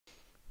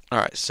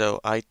Alright, so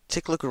I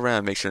take a look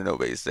around, make sure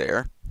nobody's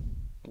there,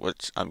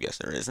 which I'm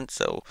guessing there isn't,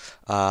 so,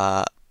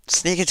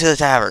 sneak into the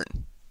tavern.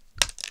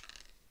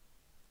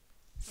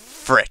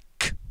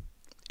 Frick.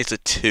 It's a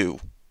 2.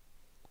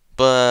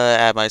 But I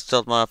add my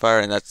stealth modifier,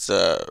 and it's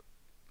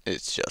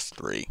just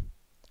 3.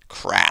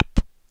 Crap.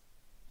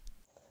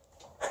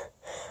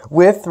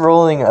 With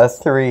rolling a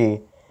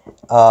 3,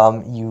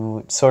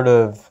 you sort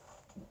of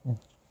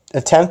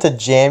attempt to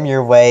jam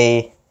your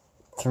way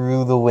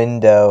through the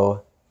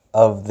window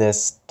of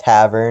this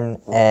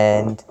tavern,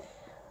 and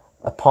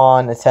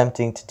upon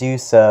attempting to do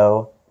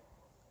so,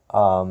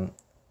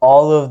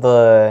 all of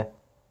the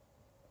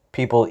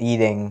people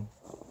eating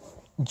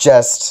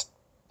just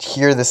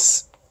hear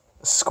this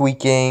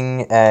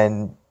squeaking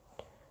and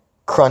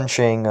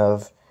crunching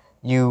of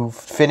you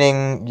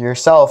fitting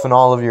yourself and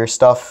all of your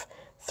stuff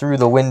through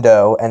the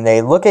window, and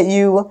they look at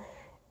you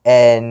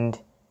and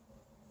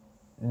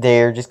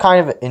they're just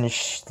kind of in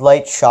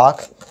slight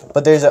shock,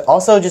 but there's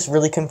also just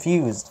really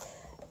confused,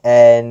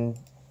 and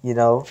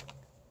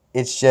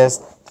it's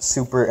just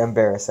super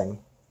embarrassing.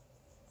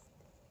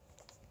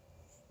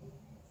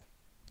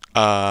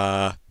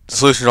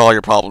 Solution to all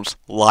your problems.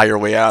 Lie your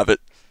way out of it.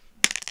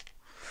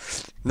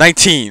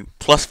 19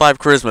 plus 5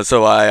 charisma,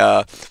 so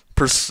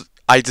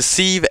I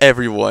deceive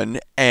everyone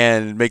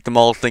and make them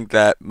all think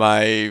that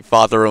my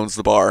father owns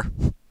the bar.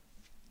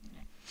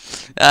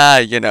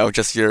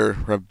 Just your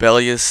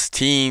rebellious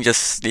teen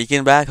just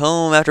sneaking back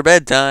home after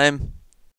bedtime.